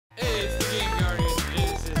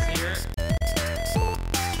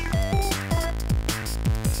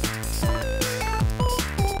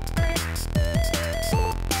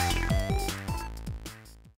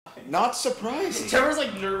Not surprising. Trevor's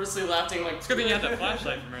like nervously laughing, like. It's good thing you had that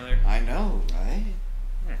flashlight from earlier. I know, right?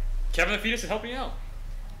 Kevin the fetus is helping out.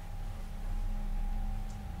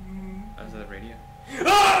 That's the radio.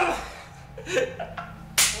 Ah!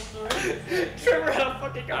 Trevor had a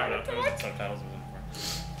fucking heart attack. There was subtitles was in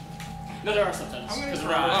for. No, there are subtitles. Oh,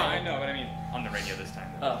 I know, but I mean on the radio this time.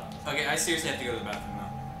 Oh. Okay, I seriously have to go to the bathroom now.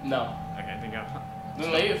 No. Okay, I think I'll.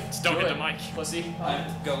 Then leave. Just don't hit the mic. Pussy. I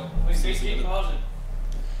have to go. Seriously, pause it.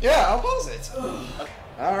 Yeah, I'll pause it.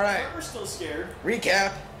 Alright. We're still scared.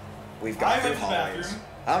 Recap. We've got I through went to the hallways. bathroom.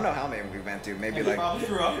 I don't know how many we went through. Maybe And you like. probably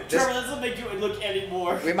threw up. This- Trevor, that doesn't make you look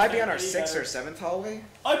anymore. We might be on our 6th or 7th hallway.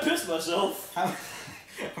 I pissed myself. How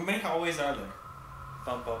many hallways are there?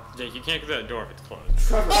 Bumpo. Jake, you can't go to that door if it's closed.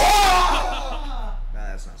 Trevor. Nah,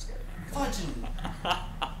 that's not scary. Fudging.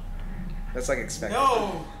 That's like expected.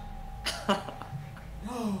 No.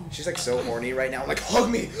 No. She's like so horny right now. Like, hug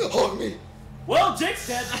me, hug me. Well, Jake's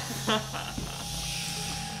dead.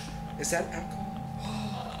 Is that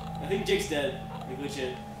alcohol? I think Jake's dead. Like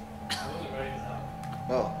legit.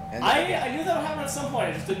 Oh, and I knew that would happen at some point.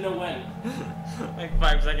 I just didn't know when. Like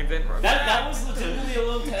 5 seconds in. That was legitimately a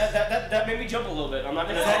little. That made me jump a little bit. I'm not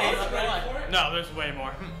gonna lie. No, there's way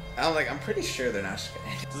more. I'm pretty sure they're not scared.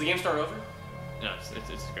 Does the game start over? No, it's good.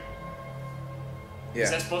 Yeah,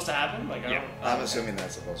 Is that supposed to happen? Like, Yeah. I'm assuming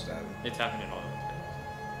that's supposed to happen. It's happening all over.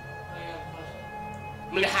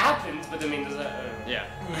 I mean, it happens, but I mean, does that? Yeah.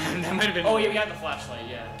 That might have been. Oh yeah, we had the flashlight.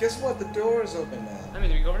 Yeah. Guess what? The door is open now. I mean,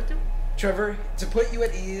 did we go over it too? Trevor, to put you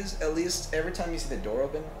at ease, at least every time you see the door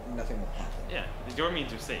open, nothing will happen. Yeah. The door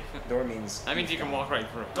means you're safe. Door means. That means you can walk right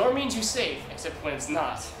through. Door means you're safe, except when it's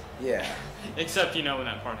not. Yeah. Except you know when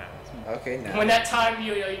that part happens. Okay, now. When that time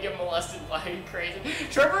you get molested by crazy.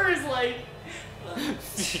 Trevor is like.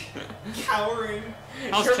 Cowering.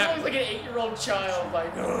 How's Trevor Kevin? was like an 8-year-old child.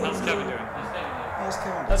 Like. How's Kevin doing? How's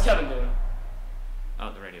Kevin? How's Kevin doing?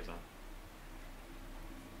 Oh, the radio's on.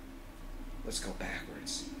 Let's go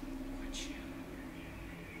backwards. Watch you.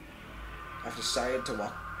 I've decided to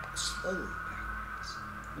walk slowly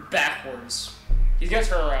backwards. Backwards. He's gonna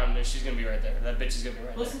turn around and she's gonna be right there. That bitch is gonna be right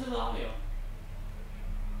there. Listen to the audio.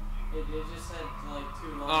 It just had like 2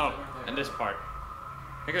 lines. Oh, and this part.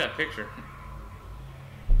 Look at that picture.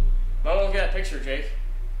 No, look at that picture, Jake.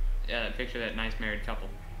 Yeah, that picture of that nice married couple.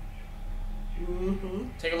 Mm-hmm.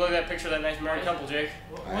 Take a look at that picture of that nice married couple, Jake.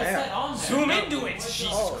 What's I am. that on there? Zoom into it. What's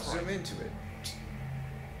Jesus Oh, Christ. zoom into it.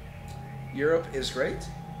 Europe is great.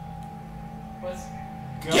 What's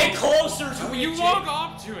Get closer to Oh, it, you Jake. walk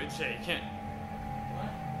up to it, Jake.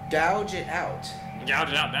 what? Gouge it out. Gouge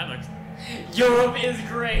it out. That looks. Europe is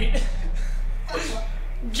great.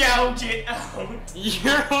 Gouge it out.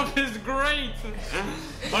 Europe is great.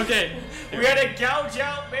 Okay. We gotta gouge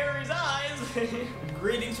out Mary's eyes.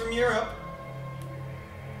 Greetings from Europe.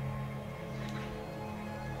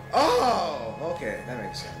 Oh, okay, that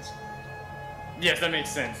makes sense. Yes, that makes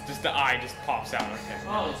sense. Just the eye just pops out. Okay.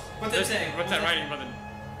 Oh, What's that saying? What's that writing above the?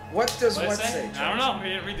 What does What'd what it say? say? I don't know. We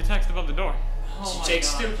didn't read the text above the door. oh my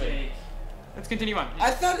Jake's God, stupid. Jake. Let's continue on.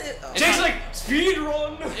 I thought it. Oh, Jake's like, speed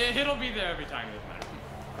run. It'll be there every time. It doesn't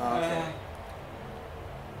matter. okay.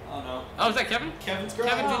 Oh no. Oh, is that Kevin? Kevin's girl.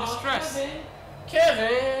 Kevin's in Aw, distress. Kevin.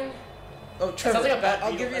 Kevin. Oh, That Trevor, sounds like a bad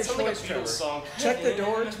I'll Beatles- give you a that sounds like choice, a Trevor. Beatles song. Check the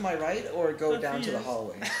door to my right or go down to the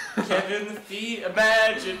hallway. Kevin feet,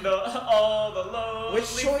 imagine all the lonely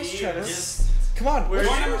Which choice, fears. Trevor? Just Come on. Where's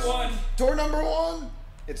which- door yours? number 1. Door number 1.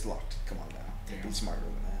 It's locked. Come on now. Be smarter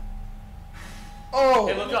than that. Oh.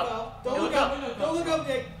 Hey, look up. Don't Hey, look up. Don't look up,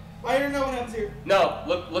 Jake. I don't know what happens here. No,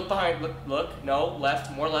 look behind. Look. No,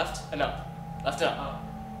 left. More left and up. Left and up.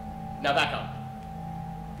 Now back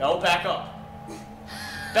up. No, back up.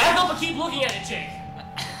 Back up and keep looking at it, Jake.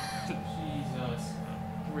 Jesus.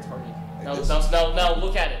 You're retarded. Like this? Now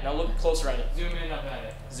look at it. Now look closer at it. Zoom in up at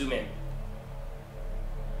it. Zoom in.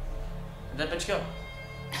 Where'd that bitch go?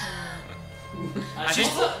 I think-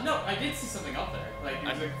 I did see something up there. Like, it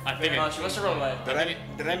was like I think it. She must have run away.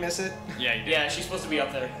 Did I miss it? Yeah, you did. Yeah, she's supposed to be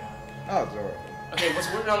up there. Oh, door. Okay, what's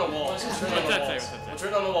written on the walls? What's written on the What's that say? walls? What's that say? What's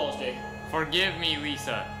written on the walls, Jake? Forgive me,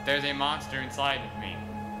 Lisa. There's a monster inside of me.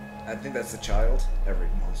 I think that's the child. Every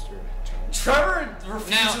monster. Child. Trevor Now,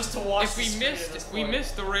 refuses to watch if the screen at this we point.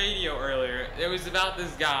 missed the radio earlier, it was about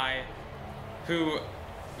this guy who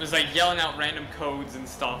was like yelling out random codes and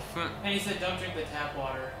stuff. and he said, don't drink the tap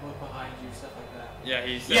water, look behind you, stuff like that. Yeah,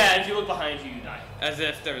 he said. Yeah, if you look behind you, you die. As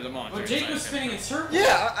if there was a monster. But Jake inside was of him. spinning in circles.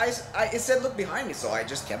 Yeah, it said look behind me, so I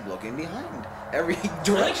just kept looking behind every I think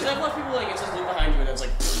direction. I've left people like it says look behind you and it's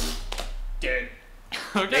like dead.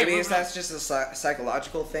 Okay. Maybe moving that's just a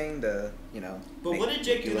psychological thing to, you know. But what did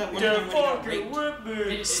Jake do that one Get time when he got fucking raped? with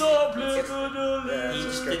me, He subliminally.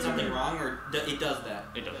 just did something wrong, or it does that?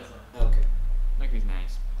 It does. Okay. Like he's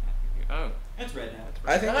nice. Oh. That's red now.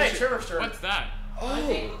 I think. Hey, we should- Trevor's turn. What's that?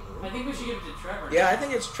 I think we should give it to Trevor. Yeah, I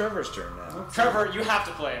think it's Trevor's turn now. Trevor, you have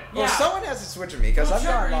to play it. Well, Yeah. someone has to switch with me because Well, I've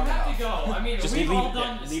Trevor, gone long you have enough. to go. I mean, Just we've leave all it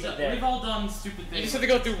done there. Leave it there. we've all done stupid things. You just have to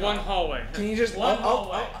go through one hallway. Can you just One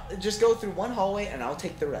hallway. I'll just go through one hallway and I'll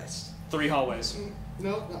take the rest. 3 hallways.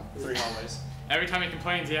 No. 3 hallways. Every time he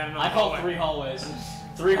complains, he had another I call hallway. 3 hallways.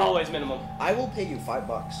 3 hallways minimum. I will pay you $5.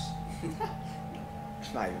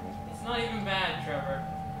 Not even. It's not even bad, Trevor.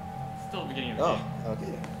 Still the beginning of the Oh, game.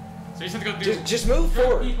 okay. So you just have to go through. Just move Trevor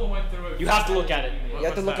forward. people went through it. You have to look at it. You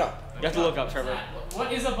have to look What's up. You have to look up, What's Trevor. that?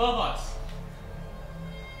 What is above us?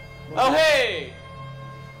 Oh, hey!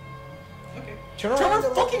 Okay. Turn around. Trevor,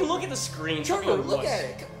 and fucking look at the screen. Tell me Trevor, what it look was. at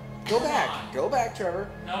it. Go back. Go back, Trevor.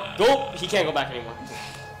 No. Go. He can't go back anymore.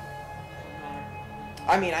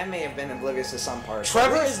 I mean, I may have been oblivious to some parts.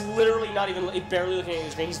 Trevor is literally not even barely looking at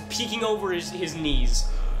the screen. He's peeking over his knees.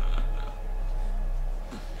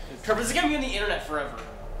 Trevor, this is gonna be on the internet forever.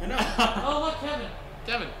 I know. Oh, look, Kevin.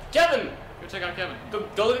 Kevin. Kevin, Go check out Kevin.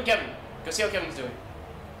 go look at Kevin. Go see how Kevin's doing.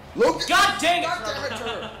 Look. God dang it, God damn it, Trevor.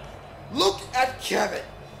 Trevor. Look at Kevin.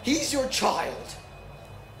 He's your child.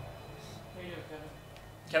 How you doing, Kevin?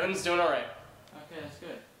 Kevin's doing all right. Okay, that's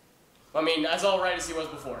good. I mean, as all right as he was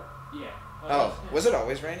before. Yeah. Oh, was it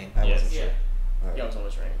always raining? I Yes. wasn't Yeah. sure. Alright. Yeah, it's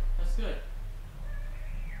always raining. That's good.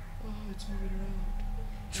 Oh, it's moving around.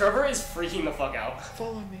 Trevor is freaking the fuck out.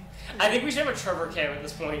 Follow me. I think we should have a Trevor cam at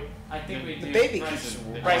this point. I think we The do. baby Right. keeps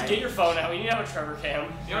Bryce, get your phone out. We need to have a Trevor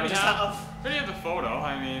cam. You already Just have. We already have the photo.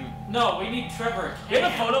 I mean. No, we need Trevor. We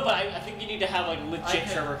have a Cam. photo, but I think you need to have like I legit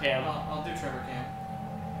can- Trevor cam. I'll do Trevor Cam.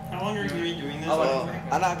 How long are you gonna be doing this? Well,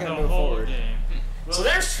 I'm not gonna the move whole forward. game. So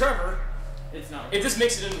there's Trevor. It's not. If this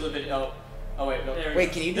makes it into the video. Oh wait, no. There we Wait,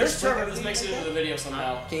 go. can you do There's split Trevor. This editing makes it like into the video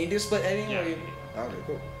somehow. that? Can you do split editing? Yeah. Or you... Okay,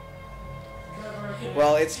 cool. Trevor Cam.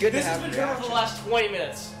 Well, it's good This to has have been Trevor for the last 20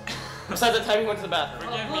 minutes. Besides the time he went to the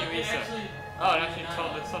bathroom. Forgive look, me, it Lisa. actually- Oh, it actually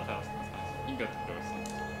told the subtitles. That's nice. You got the doors.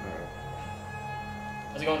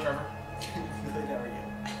 How's it going, Trevor?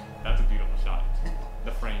 That's a beautiful shot.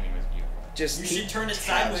 The framing was beautiful. Just You keep should turn it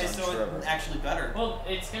tabs sideways on so Trevor. it's actually better. Well,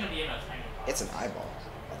 it's gonna be in a tiny box. It's an eyeball.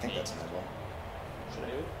 I think that's an eyeball. Should I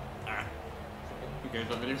do it? Ah. Who cares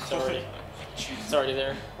about video It's quality? already, it's already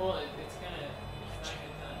there. Well, it's